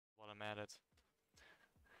at it.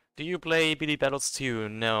 Do you play BTD Battles too?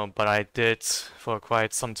 No, but I did for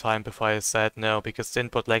quite some time before I said no, because the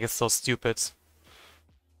input lag is so stupid.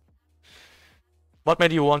 What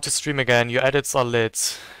made you want to stream again? Your edits are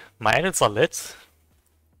lit. My edits are lit?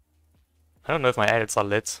 I don't know if my edits are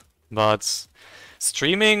lit, but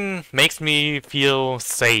streaming makes me feel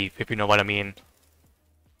safe, if you know what I mean.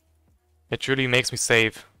 It really makes me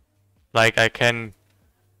safe. Like, I can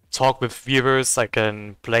talk with viewers, I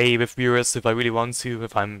can play with viewers if I really want to,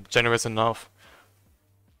 if I'm generous enough.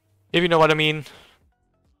 If you know what I mean.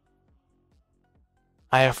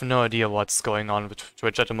 I have no idea what's going on with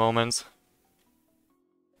Twitch at the moment.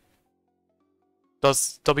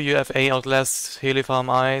 Does WFA outlast Helifarm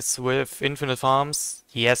Eyes with infinite farms?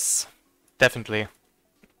 Yes, definitely.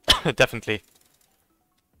 Definitely.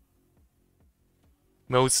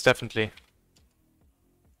 Most definitely.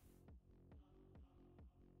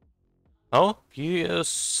 Oh, he is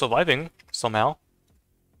surviving somehow.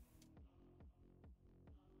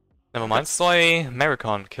 Never mind, Soy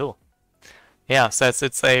Maricon, kill. Yeah, says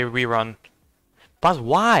it's a rerun. But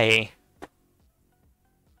why?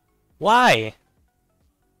 Why?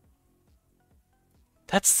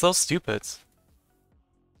 That's so stupid.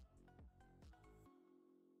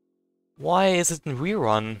 Why is it a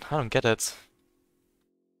rerun? I don't get it.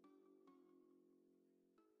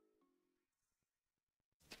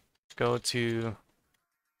 Go to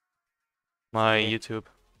my YouTube.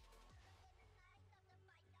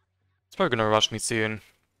 It's probably gonna rush me soon.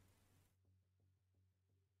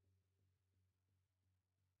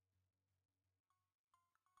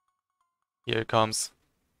 Here it comes.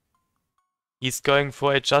 He's going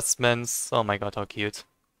for adjustments. Oh my god, how cute.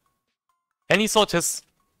 And he sought his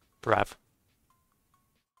breath.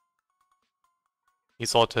 He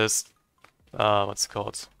sought his what's it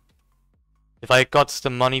called? If I got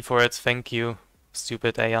the money for it, thank you.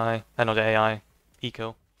 Stupid AI. Not AI.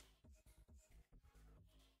 Eco.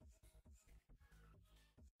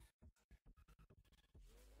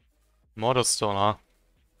 Mortal Stone, huh?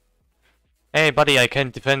 Hey buddy, I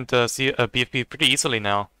can defend BFB pretty easily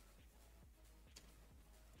now.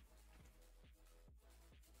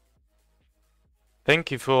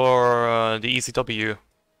 Thank you for the ECW.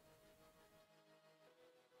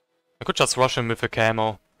 I could just rush him with a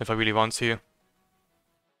camo if I really want to.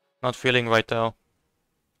 Not feeling right though.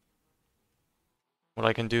 What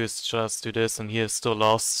I can do is just do this, and he is still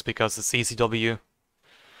lost because it's ECW.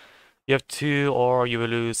 You have 2 or you will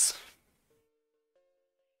lose.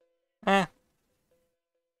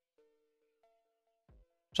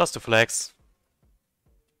 Just to flex.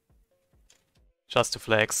 Just to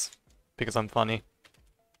flex. Because I'm funny.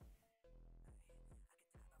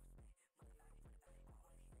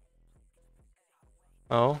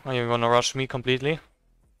 Oh, are you gonna rush me completely?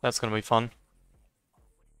 That's gonna be fun.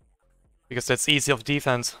 Because that's easy of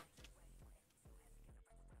defense.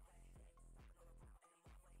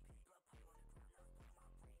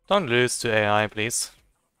 Don't lose to AI, please.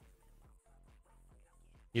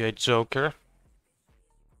 You're a joker.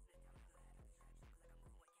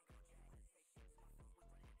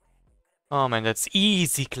 Oh man, that's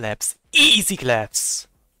easy claps. Easy claps!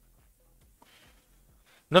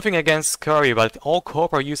 Nothing against Curry, but all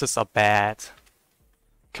Cobra users are bad.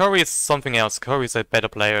 Curry is something else. Curry is a better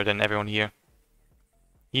player than everyone here.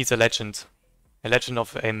 He's a legend. A legend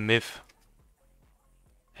of a myth.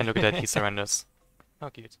 And look at that, he surrenders. How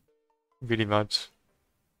cute. Really much.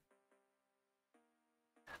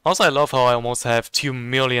 Also, I love how I almost have 2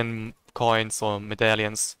 million coins or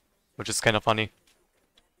medallions, which is kind of funny.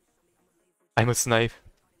 I'm a snipe.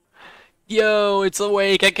 Yo, it's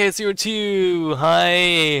awake, AK02!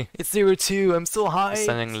 Hi! It's 02, I'm so high!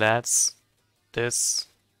 Sending lads. This.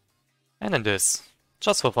 And then this.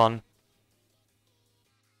 Just for fun.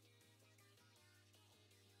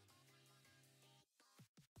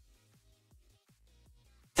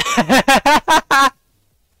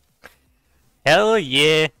 Hell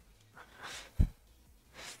yeah!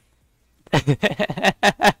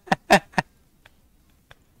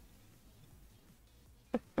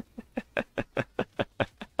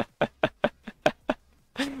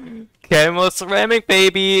 Camo ceramic,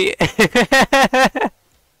 baby!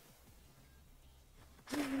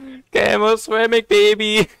 Camo ceramic,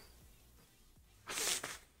 baby!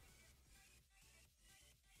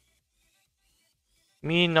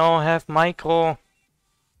 Me now have micro.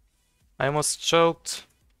 I almost choked.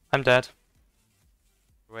 I'm dead.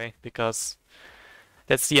 Away, because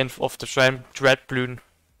that's the end of the dread balloon.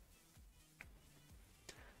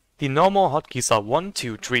 The normal hotkeys are 1,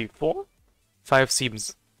 2, 3, 4, 5, 7.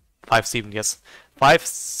 5, 7, yes. 5,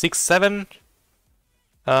 6, 7.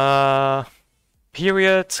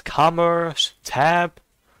 period, comma, tab,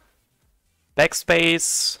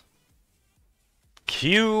 backspace,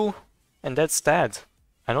 Q, and that's that.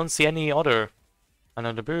 I don't see any other.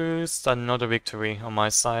 Another boost, another victory on my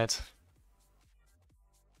side.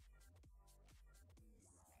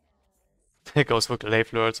 It goes for the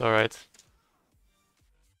Lave Lord, alright.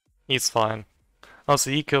 He's fine. Also,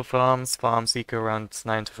 eco farms eco around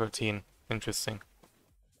 9 to 13. Interesting.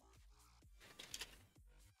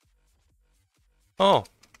 Oh,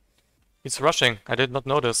 he's rushing. I did not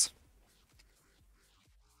notice.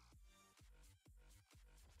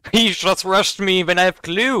 He just rushed me when I have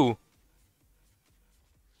clue!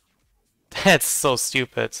 That's so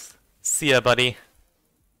stupid. See ya, buddy.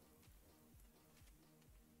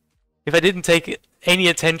 If I didn't take any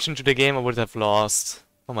attention to the game, I would have lost.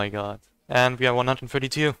 Oh my god. And we are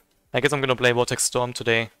 132. I guess I'm gonna play Vortex Storm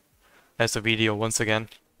today as a video once again.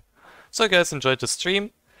 So you guys enjoyed the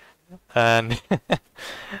stream. And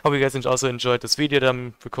hope you guys also enjoyed this video that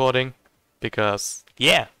I'm recording. Because,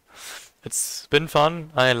 yeah, it's been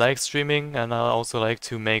fun. I like streaming and I also like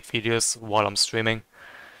to make videos while I'm streaming.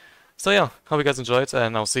 So yeah, hope you guys enjoyed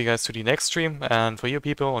and I'll see you guys to the next stream. And for you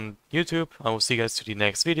people on YouTube, I will see you guys to the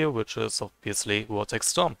next video, which is obviously Vortex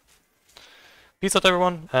Storm. Peace out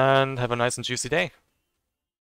everyone and have a nice and juicy day.